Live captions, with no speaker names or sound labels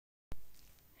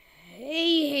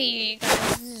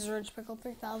Rich Pickle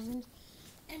 3000.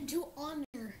 And to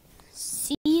honor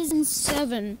Season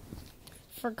 7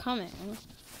 for coming,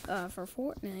 for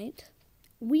Fortnite,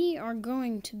 we are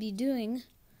going to be doing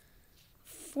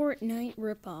Fortnite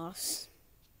ripoffs.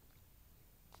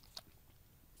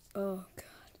 Oh, God.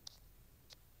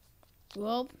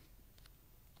 Well,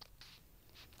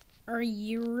 are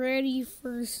you ready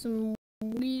for some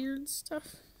weird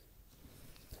stuff?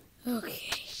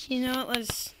 Okay, you know what,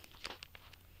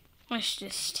 let's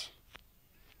just...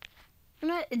 I'm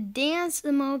gonna Dance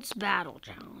Emotes Battle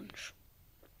Challenge.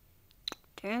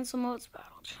 Dance Emotes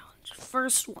Battle Challenge.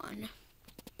 First one.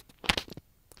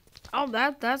 Oh,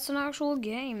 that's an actual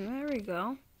game. There we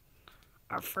go.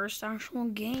 Our first actual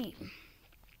game.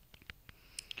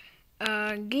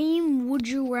 Game Would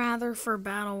You Rather for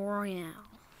Battle Royale.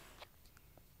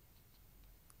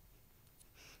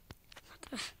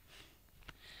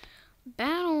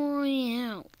 Battle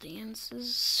Royale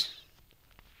dances.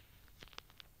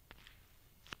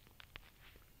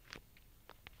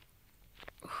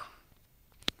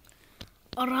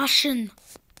 A Russian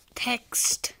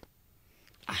text.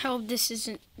 I hope this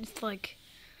isn't like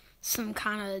some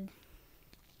kind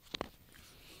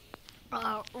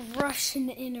of Russian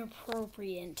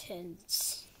inappropriate.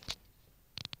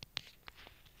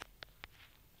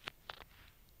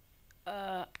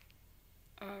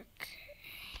 Okay.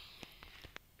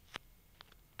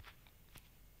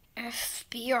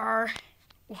 FBR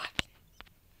weapons.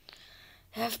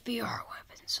 FBR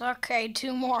weapons. Okay,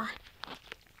 two more.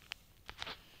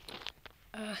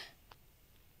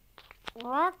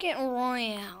 Rocket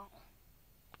Royale.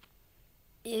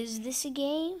 Is this a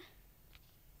game?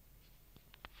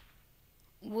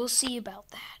 We'll see about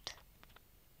that.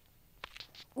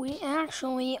 We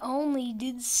actually only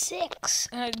did 6.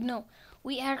 No,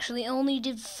 we actually only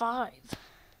did 5.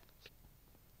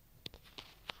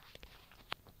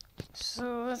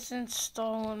 So let's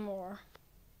install one more.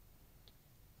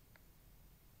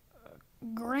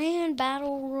 Grand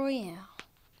Battle Royale.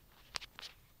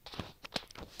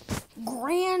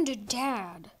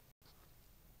 Granddad.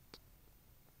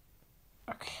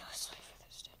 Okay, let's wait for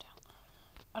this to down.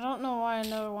 I don't know why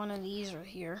another one of these are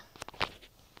here.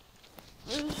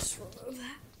 Let's just remove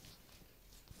that.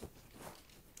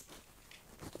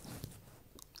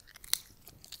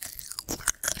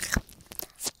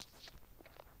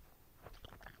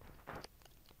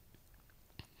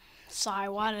 Sorry,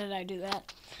 why did I do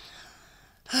that?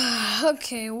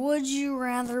 Okay, would you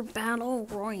rather Battle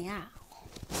Royale?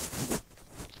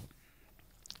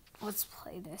 Let's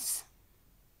play this.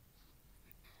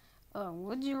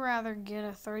 Would you rather get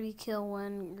a 30 kill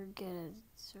win or get a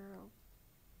 0?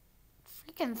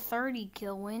 Freaking 30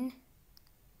 kill win.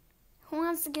 Who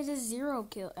wants to get a 0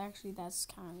 kill? Actually, that's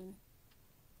kind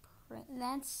of...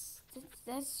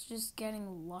 That's just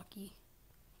getting lucky.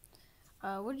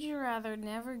 Would you rather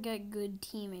never get good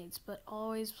teammates but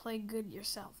always play good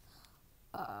yourself?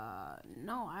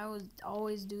 No, I would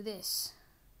always do this.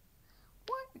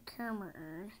 What camera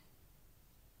earn?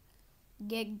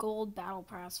 Get gold battle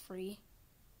pass free.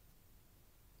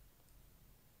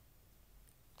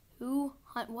 Who?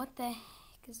 What the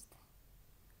heck is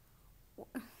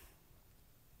that?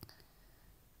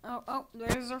 Oh,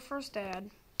 there's our first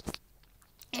ad.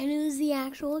 And it was the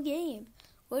actual game.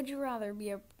 Would you rather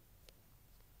be a...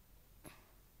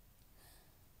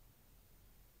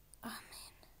 Oh, man.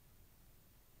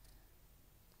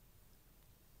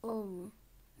 Oh,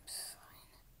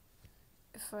 fine.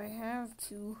 If I have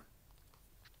to...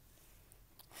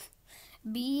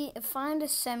 Find a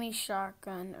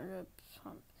semi-shotgun or a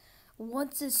pump.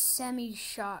 What's a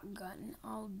semi-shotgun?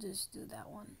 I'll just do that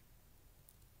one.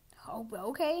 Oh,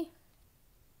 okay.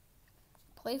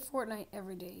 Play Fortnite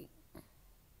every day.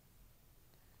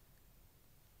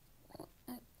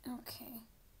 Okay.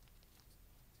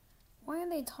 Why are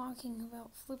they talking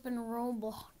about flipping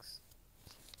Roblox?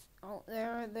 Oh,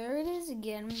 there it is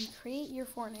again. Create your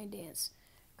Fortnite dance.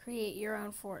 Create your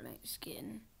own Fortnite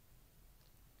skin.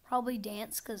 Probably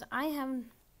dance, because I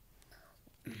haven't...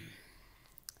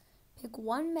 Pick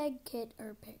one med kit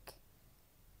or pick...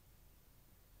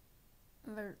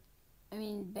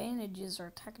 bandages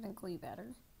are technically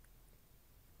better.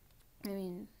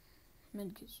 Med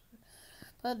kits are...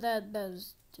 But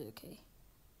that's okay.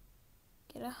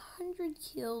 Get 100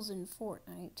 kills in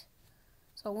Fortnite.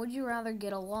 So would you rather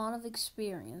get a lot of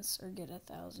experience or get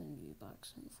 1,000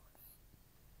 V-Bucks in Fortnite?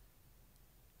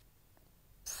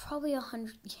 Probably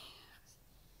 100.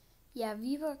 Yeah,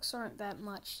 V-Bucks aren't that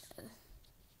much.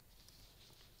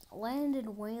 Land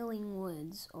in Wailing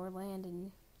Woods or land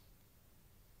in...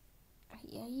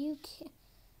 Yeah, you can't...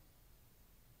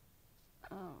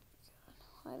 Oh, God.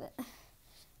 Why the...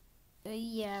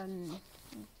 Yeah.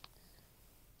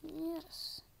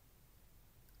 Yes.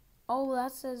 Oh,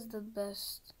 that says the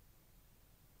best.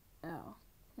 Oh.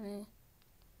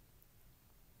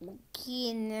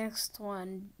 Okay, next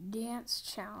one. Dance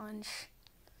challenge.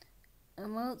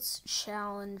 Emotes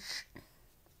challenge.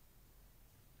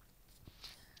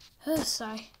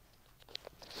 Sigh.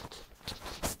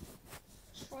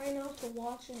 Try not to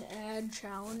watch an ad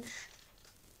challenge.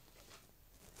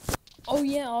 Oh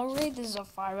yeah, I'll rate this a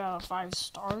 5 out of 5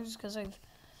 stars because I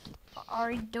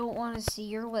already don't want to see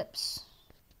your lips.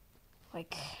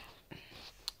 Like,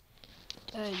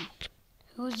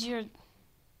 who's your?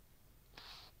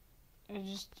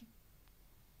 Just.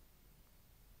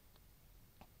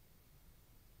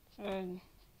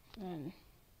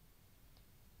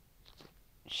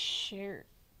 Share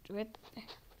with.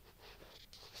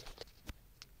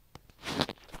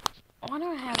 Why do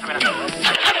I have?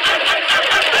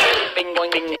 Bing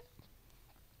boing bing.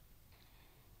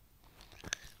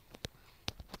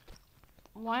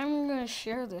 Why am I gonna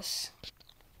share this?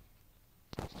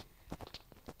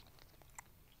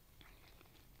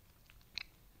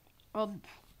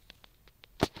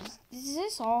 Is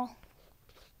this all?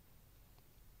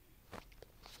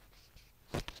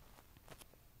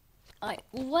 Like,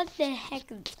 what the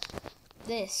heck is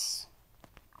this?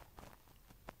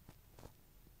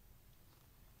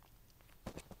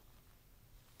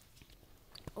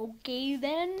 Okay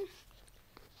then.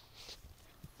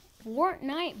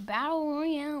 Fortnite Battle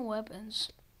Royale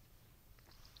weapons.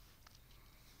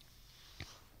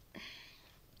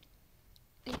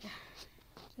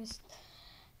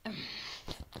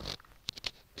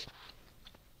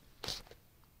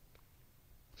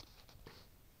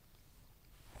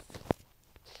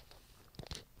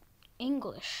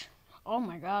 English. Oh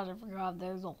my god, I forgot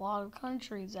there's a lot of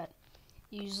countries that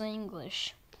use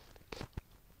English.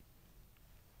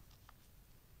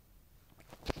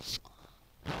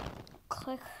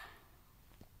 Click.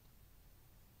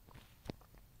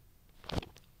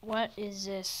 What is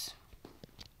this?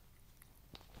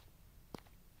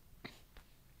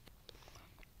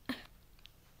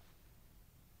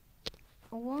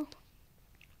 What?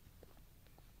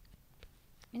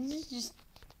 Is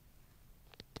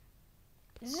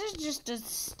this just a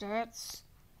stats?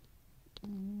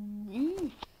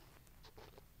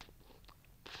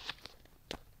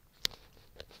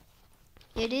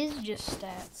 It is just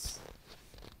stats.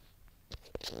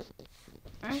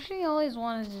 I actually always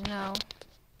wanted to know.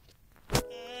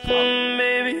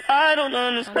 Baby, I don't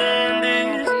understand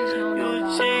this.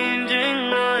 You're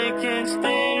changing, I can't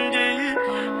stand it.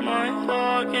 My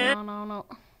heart can't. No.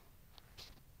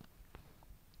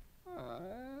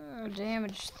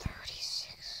 Damage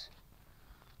 36.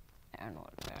 I don't know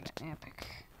about an epic.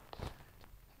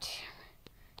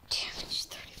 Damage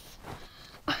 34.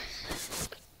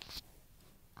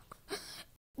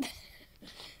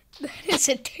 That is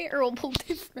a terrible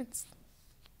difference.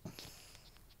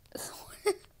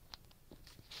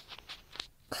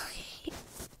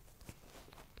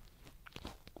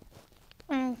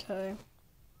 Okay.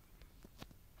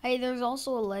 Hey, there's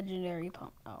also a legendary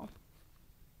pump. Oh.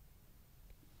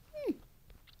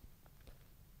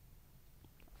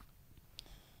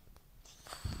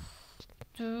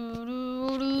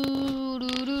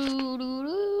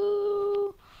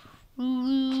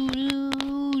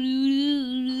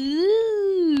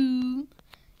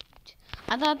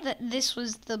 I thought that this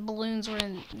was the balloons were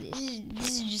in.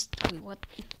 This is just. Wait, what?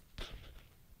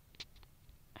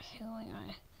 Healing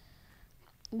eye.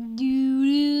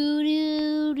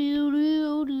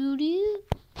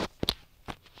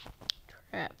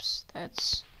 Traps.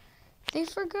 That's. They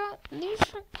forgot. They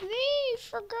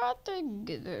forgot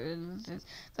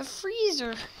the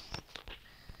freezer.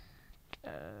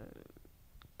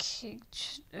 Okay.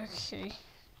 Okay.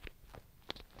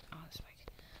 Oh, this mic.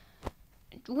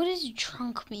 What does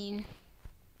trunk mean?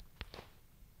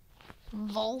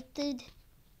 Vaulted?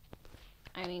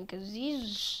 I mean, because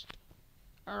these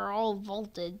are all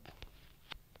vaulted.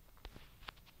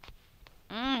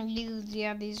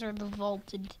 Yeah, these are the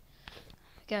vaulted.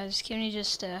 Guys, can you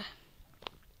just, a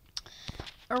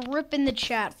rip in the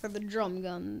chat for the drum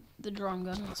gun. The drum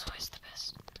gun, that's always the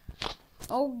best.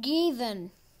 Okay,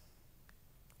 then.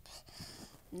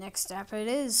 Next up it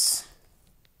is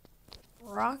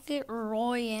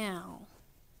royyael.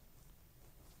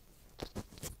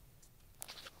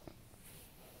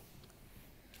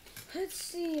 Let's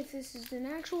see if this is an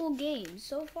actual game.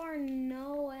 So far,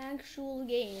 no actual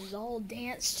games. All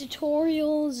dance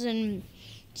tutorials and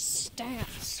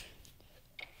stats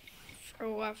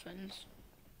for weapons.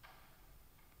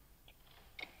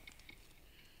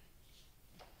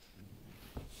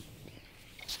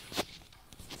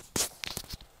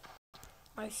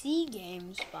 I see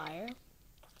Game Spire.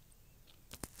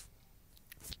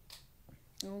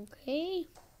 Okay.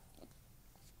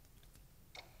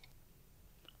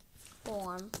 Go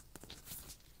on.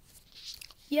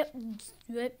 Yep.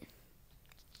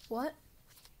 What?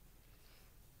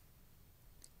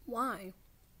 Why?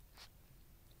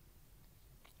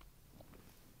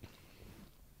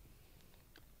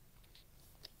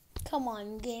 Come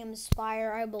on, Game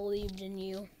Spire. I believed in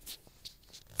you.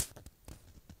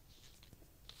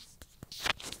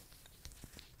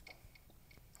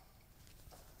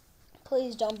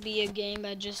 Please don't be a game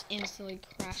that just instantly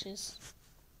crashes.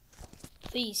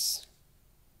 Please.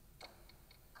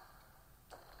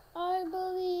 I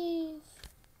believe.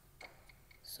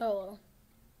 Solo.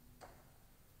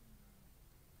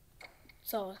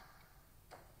 Solo.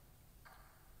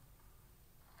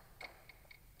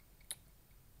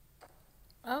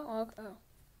 Oh, okay. Oh.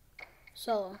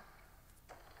 Solo.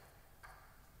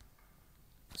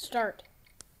 Start.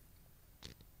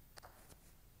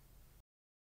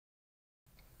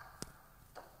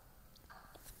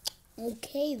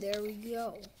 Okay, there we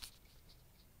go.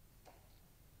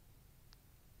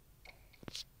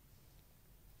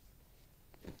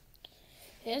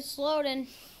 It's loading.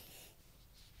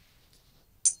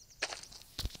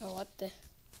 Oh, what the?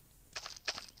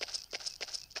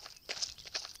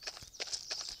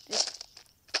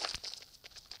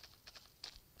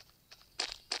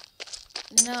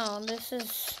 No, this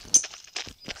is...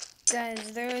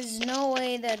 Guys, there is no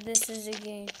way that this is a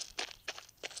game.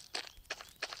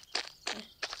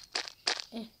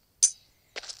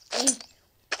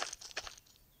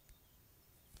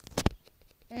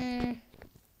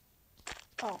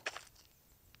 Oh.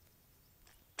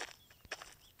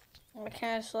 I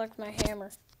can't select my hammer.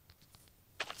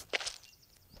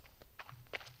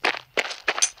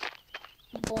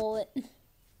 Bullet.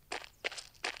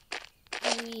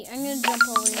 Maybe I'm gonna jump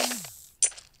over here.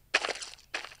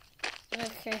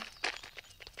 Okay.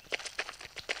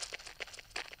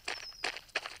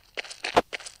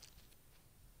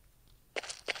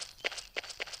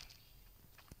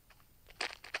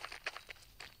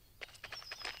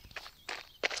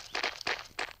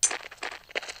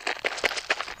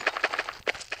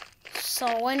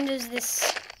 So when does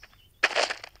this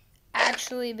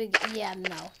actually begin? Yeah,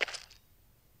 no.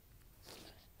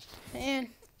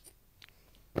 Man.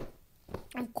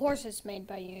 Of course it's made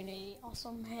by Unity.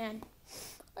 Also, man,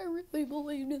 I really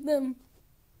believed in them.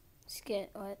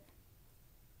 Skit, what?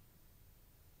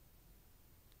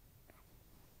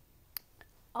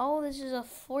 Oh, this is a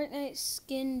Fortnite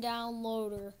skin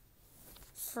downloader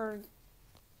for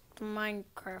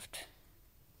Minecraft.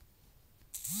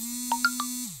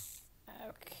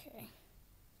 Okay.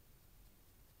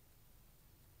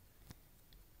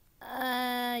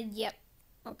 Yep.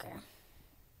 Okay.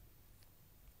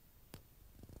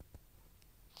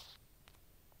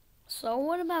 So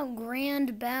what about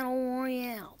Grand Battle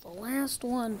Royale? The last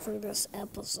one for this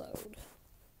episode.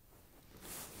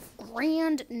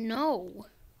 No.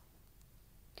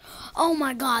 Oh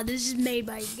my god, this is made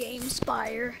by Game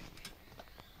Spire.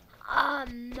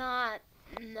 I'm not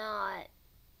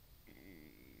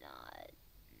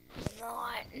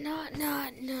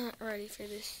ready for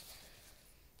this.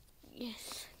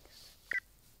 Yes.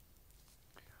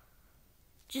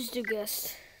 Just a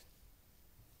guess.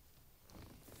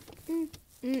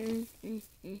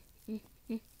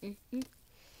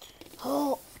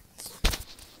 Oh.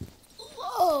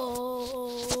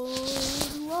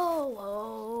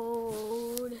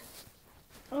 Load.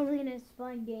 I mean, it's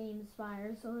by Game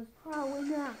Spire, so it's probably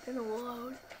not gonna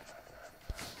load.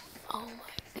 Oh my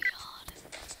god.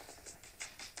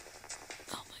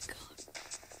 Oh my god.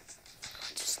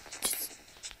 Just.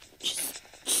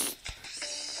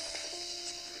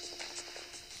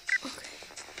 Okay.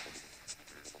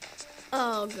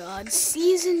 Oh god,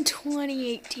 season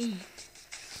 2018.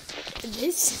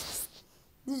 This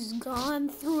has gone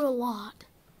through a lot.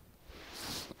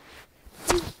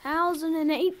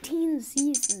 2018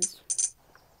 seasons.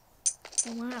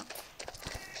 Oh, wow.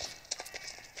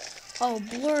 Oh,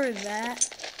 blur that.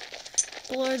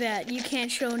 Blur that. You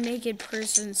can't show naked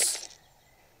persons.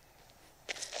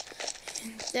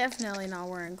 Definitely not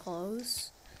wearing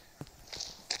clothes.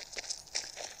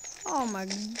 Oh my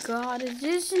god, is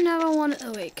this another one?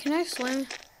 Oh wait, can I swim?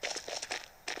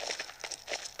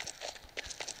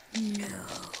 No.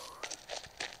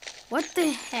 What the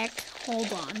heck?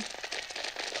 Hold on.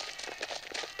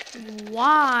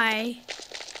 Why?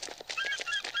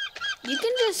 You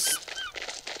can just...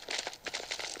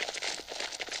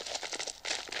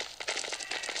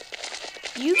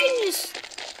 You can just...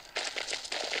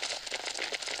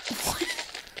 What?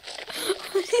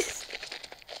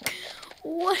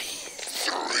 What?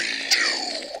 3, 2,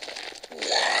 1.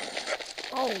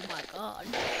 Oh my god.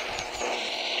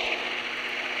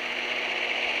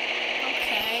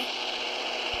 Okay.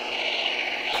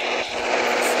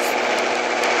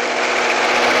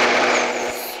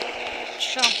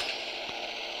 Jump.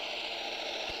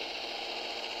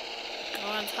 Go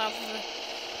on top of it.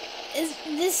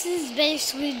 This is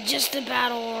basically just a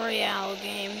battle royale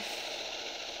game.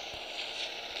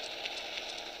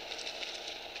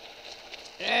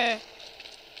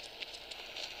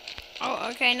 Oh,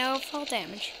 okay, no fall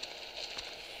damage.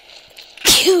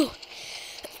 Pew!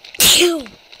 Pew!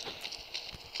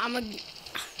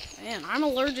 I'm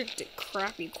allergic to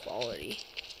crappy quality.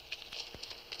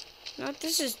 You know what,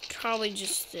 this is probably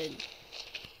just a...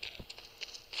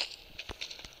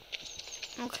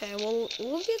 Okay, well,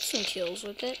 we'll get some kills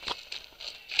with it.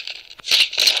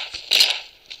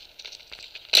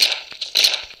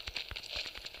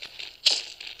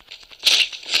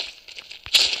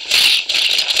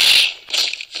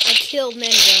 I killed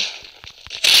Ninja.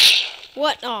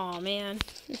 What? Aw, man.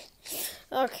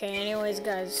 Okay, anyways,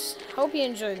 guys, hope you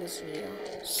enjoyed this video.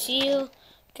 See you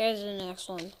guys in the next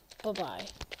one. Bye-bye.